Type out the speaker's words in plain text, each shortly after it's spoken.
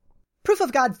Proof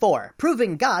of God 4,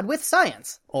 proving God with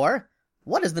science. Or,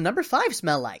 what does the number 5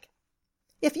 smell like?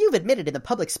 If you've admitted in the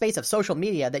public space of social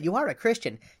media that you are a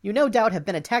Christian, you no doubt have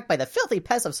been attacked by the filthy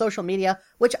pests of social media,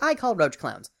 which I call roach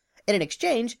clowns. And in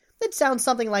exchange, it sounds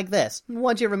something like this,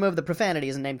 once you remove the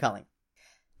profanities and name-calling.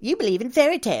 You believe in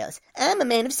fairy tales. I'm a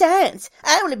man of science.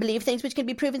 I only believe things which can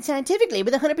be proven scientifically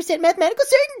with 100% mathematical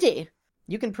certainty.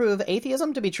 You can prove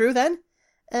atheism to be true, then?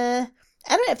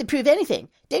 I don't have to prove anything.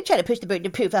 Don't try to push the burden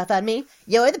of proof off on me.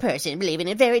 You're the person believing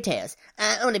in fairy tales.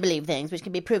 I only believe things which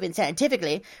can be proven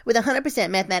scientifically with 100%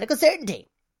 mathematical certainty.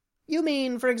 You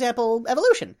mean, for example,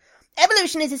 evolution?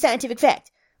 Evolution is a scientific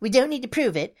fact. We don't need to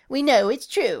prove it. We know it's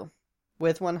true.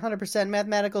 With 100%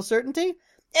 mathematical certainty?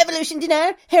 Evolution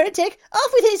denier, heretic,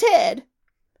 off with his head!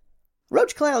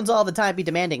 Roach clowns all the time be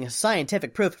demanding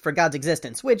scientific proof for God's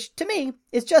existence, which, to me,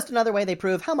 is just another way they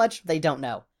prove how much they don't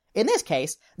know. In this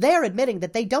case, they are admitting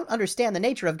that they don't understand the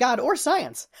nature of God or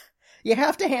science. You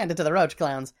have to hand it to the roach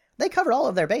clowns. They cover all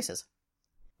of their bases.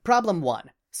 Problem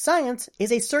 1. Science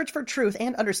is a search for truth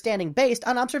and understanding based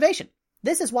on observation.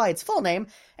 This is why its full name,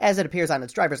 as it appears on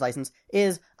its driver's license,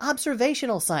 is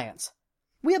observational science.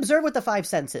 We observe with the 5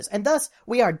 senses, and thus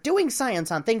we are doing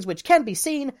science on things which can be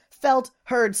seen, felt,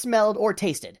 heard, smelled, or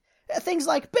tasted. Things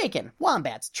like bacon,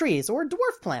 wombats, trees, or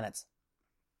dwarf planets.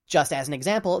 Just as an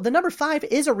example, the number 5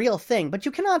 is a real thing, but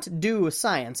you cannot do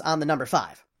science on the number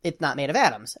 5. It's not made of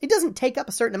atoms. It doesn't take up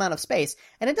a certain amount of space,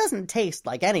 and it doesn't taste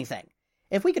like anything.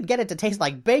 If we could get it to taste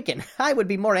like bacon, I would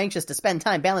be more anxious to spend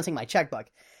time balancing my checkbook.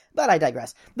 But I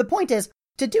digress. The point is,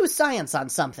 to do science on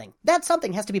something, that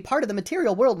something has to be part of the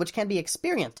material world which can be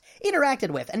experienced,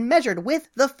 interacted with, and measured with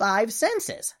the 5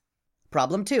 senses.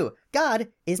 Problem 2. God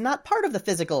is not part of the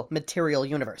physical, material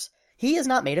universe. He is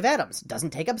not made of atoms, doesn't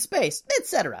take up space,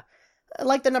 etc.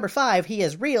 Like the number 5, he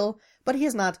is real, but he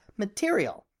is not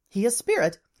material. He is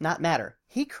spirit, not matter.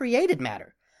 He created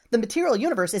matter. The material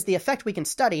universe is the effect we can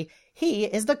study. He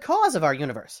is the cause of our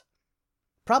universe.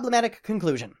 Problematic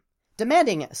conclusion.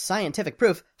 Demanding scientific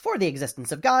proof for the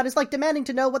existence of God is like demanding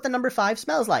to know what the number 5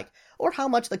 smells like, or how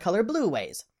much the color blue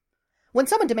weighs. When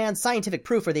someone demands scientific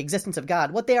proof for the existence of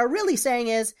God, what they are really saying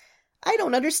is, I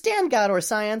don't understand God or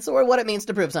science, or what it means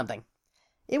to prove something.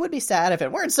 It would be sad if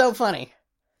it weren't so funny.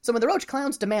 So when the roach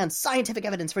clowns demand scientific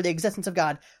evidence for the existence of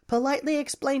God, politely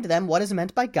explain to them what is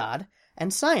meant by God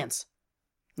and science.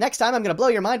 Next time I'm going to blow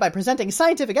your mind by presenting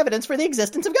scientific evidence for the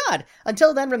existence of God.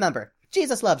 Until then, remember,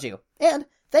 Jesus loves you. And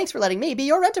thanks for letting me be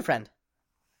your rent-a-friend.